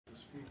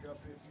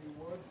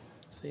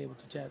Say it with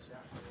the chest.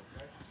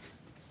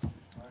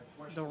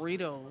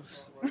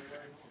 Doritos.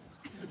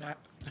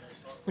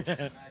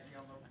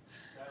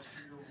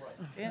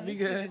 Yeah, be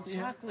good.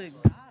 Chocolate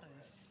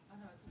goddess.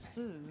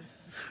 Soon.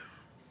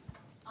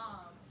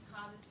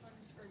 Kyle, this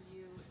one's for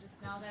you. Just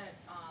now that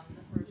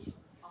the first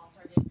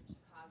All-Star game in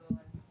Chicago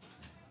has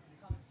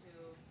come to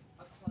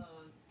a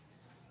close,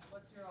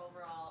 what's your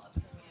overall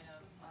opinion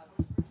of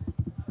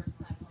the first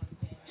time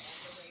hosting and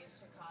the ways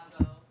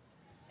Chicago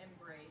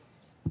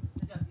embraced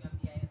the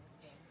WNBA in this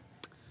game?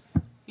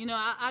 You know,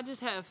 I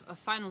just have a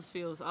finals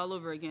feels all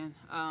over again.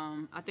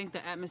 I think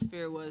the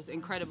atmosphere was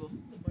incredible.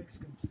 The mics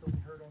can still be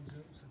heard on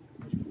Zoom, so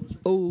if you're closer.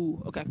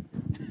 Oh, okay.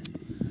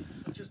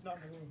 Just not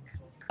in the room.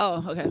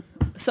 Oh, okay.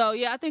 So,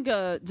 yeah, I think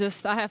I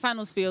had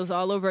finals feels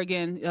all over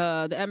again.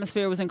 The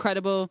atmosphere was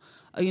incredible,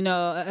 you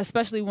know,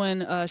 especially when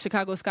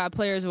Chicago Sky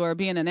players were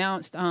being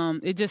announced.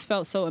 It just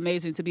felt so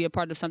amazing to be a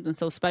part of something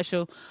so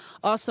special.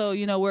 Also,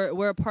 you know,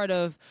 we're a part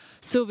of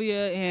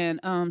Sylvia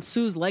and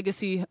Sue's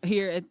legacy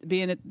here at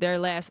being at their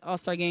last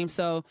All-Star game.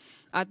 So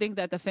I think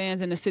that the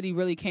fans in the city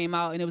really came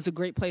out, and it was a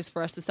great place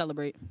for us to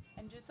celebrate.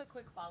 And just a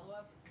quick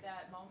follow-up,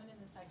 that moment in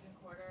the second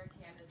quarter,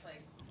 Candace,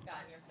 got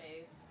in your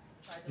face,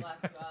 tried to lock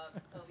you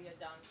up, Sylvia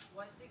dunked.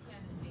 What did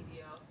Candace say to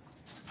you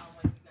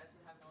when you guys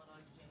were having a little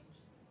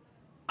exchange?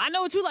 I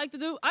know what you like to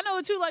do. I know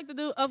what you like to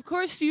do. Of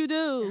course you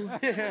do.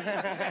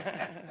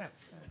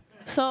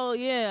 So,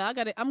 yeah,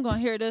 I'm going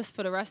to hear this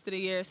for the rest of the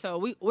year. So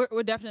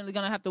we're definitely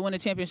going to have to win a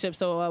championship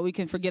so we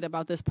can forget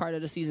about this part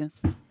of the season.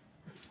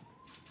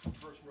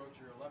 First row to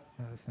your left.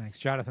 Thanks.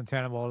 Jonathan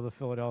Tannenwald of the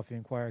Philadelphia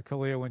Inquirer.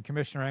 Kahleah, when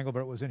Commissioner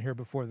Engelbert was in here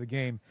before the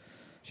game,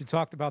 she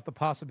talked about the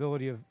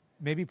possibility of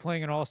maybe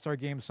playing an All-Star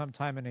game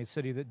sometime in a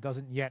city that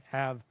doesn't yet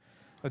have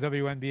a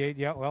WNBA.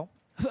 Yeah, well.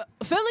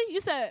 Philly?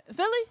 You said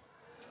Philly?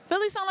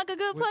 Philly sound like a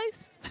good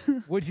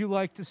place? Would you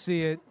like to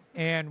see it,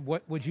 and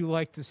what would you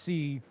like to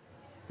see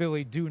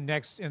Philly do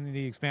next in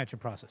the expansion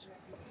process?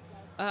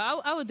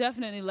 I would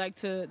definitely like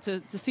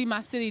to see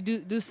my city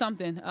do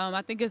something.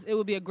 I think it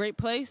would be a great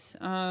place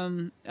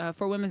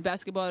for women's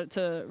basketball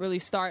to really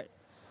start.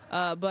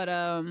 But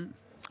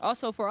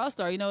also for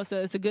All-Star, you know,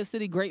 it's a good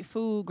city, great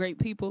food, great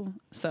people.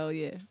 So,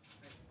 yeah.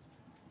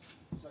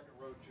 Second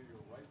row to your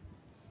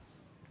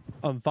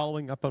right.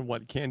 Following up on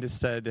what Candace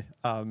said,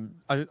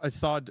 I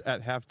saw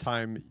at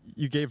halftime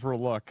you gave her a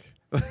look,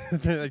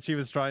 like she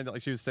was trying to,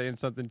 like she was saying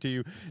something to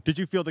you. Did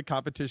you feel the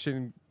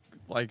competition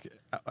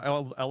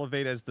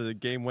elevate as the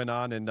game went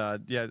on? And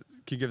yeah, can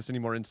you give us any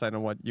more insight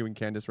on what you and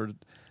Candace were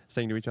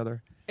saying to each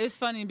other? It's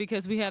funny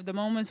because we have the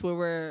moments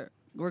where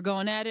we're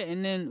going at it,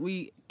 and then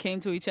we came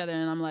to each other,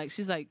 and I'm like,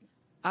 she's like,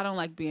 I don't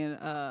like being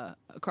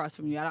across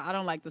from you. I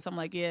don't like this. I'm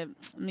like, yeah,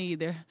 me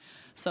either.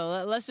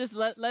 So let's just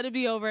let it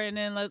be over, and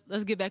then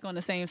let's get back on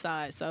the same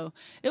side. So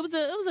it was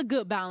a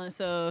good balance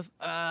of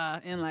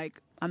and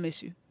like, I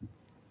miss you.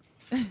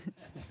 Next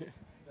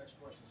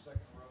question,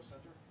 second row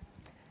center.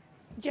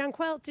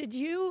 Jonquel, did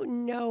you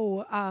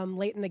know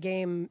late in the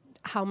game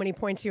how many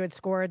points you had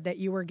scored, that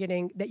you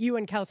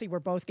and Kelsey were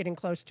both getting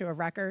close to a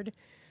record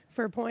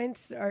for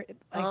points? Or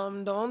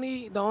The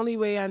only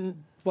way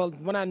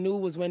when I knew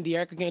was when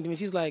De'Erica came to me.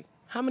 She's like,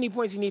 "How many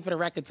points you need for the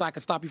record so I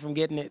can stop you from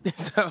getting it?"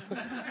 so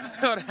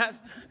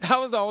that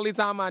was the only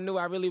time I knew.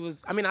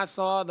 I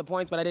saw the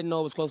points, but I didn't know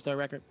it was close to a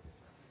record.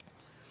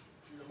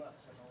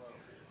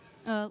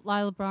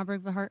 Lila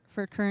Bromberg, the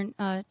Hartford Current.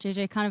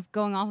 JJ, kind of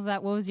going off of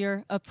that, what was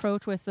your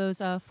approach with those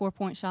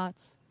 4-point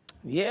shots?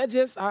 Yeah,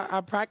 just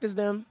I practiced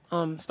them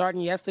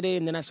starting yesterday,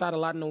 and then I shot a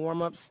lot in the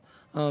warm-ups.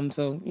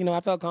 So, you know,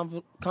 I felt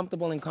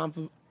comfortable and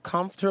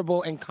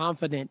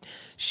confident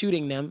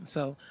shooting them.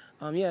 So,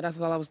 yeah, that's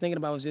all I was thinking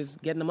about, was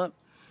just getting them up.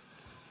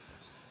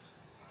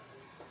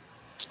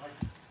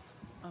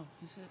 Oh,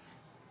 you said.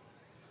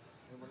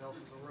 Anyone else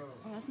in the row?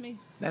 Oh, that's me.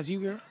 That's you,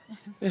 girl?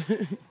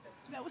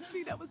 That was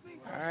me.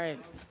 All right.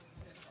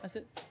 That's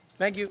it.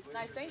 Thank you.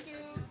 Nice, thank you.